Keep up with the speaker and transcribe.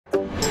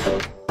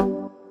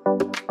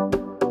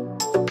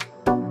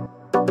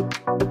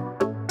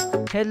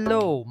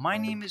Hello, my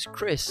name is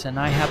Chris and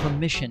I have a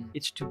mission.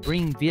 It's to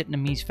bring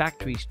Vietnamese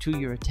factories to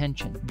your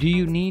attention. Do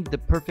you need the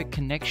perfect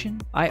connection?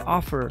 I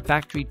offer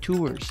factory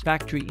tours,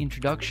 factory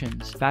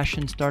introductions,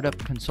 fashion startup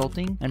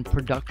consulting, and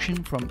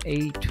production from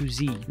A to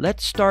Z.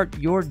 Let's start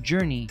your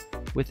journey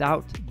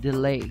without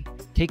delay.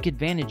 Take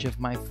advantage of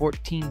my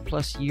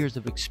 14+ years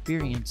of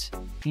experience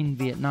in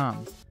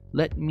Vietnam.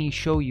 Let me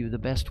show you the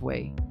best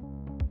way.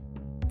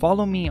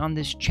 Follow me on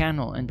this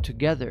channel and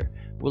together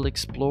we'll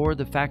explore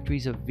the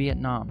factories of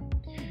Vietnam.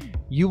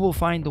 You will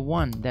find the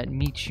one that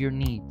meets your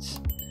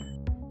needs.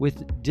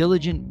 With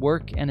diligent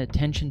work and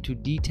attention to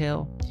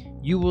detail,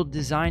 you will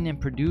design and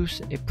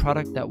produce a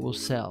product that will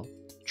sell.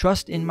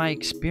 Trust in my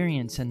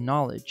experience and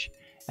knowledge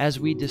as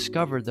we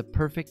discover the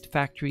perfect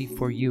factory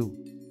for you.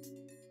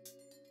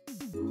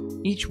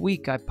 Each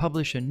week I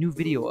publish a new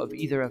video of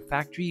either a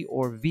factory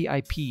or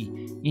VIP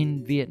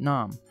in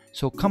Vietnam,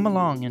 so come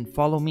along and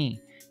follow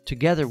me.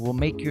 Together we'll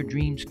make your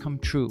dreams come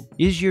true.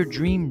 Is your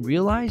dream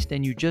realized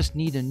and you just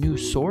need a new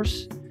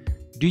source?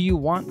 Do you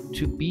want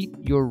to beat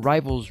your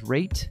rival's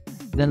rate?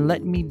 Then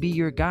let me be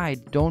your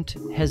guide, don't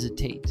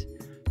hesitate.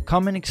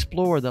 Come and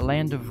explore the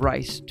land of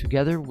rice.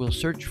 Together we'll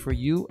search for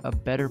you a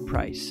better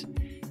price.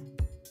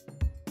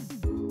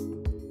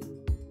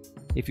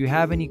 If you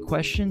have any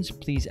questions,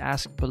 please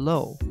ask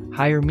below.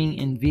 Hire me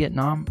in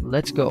Vietnam.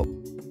 Let's go.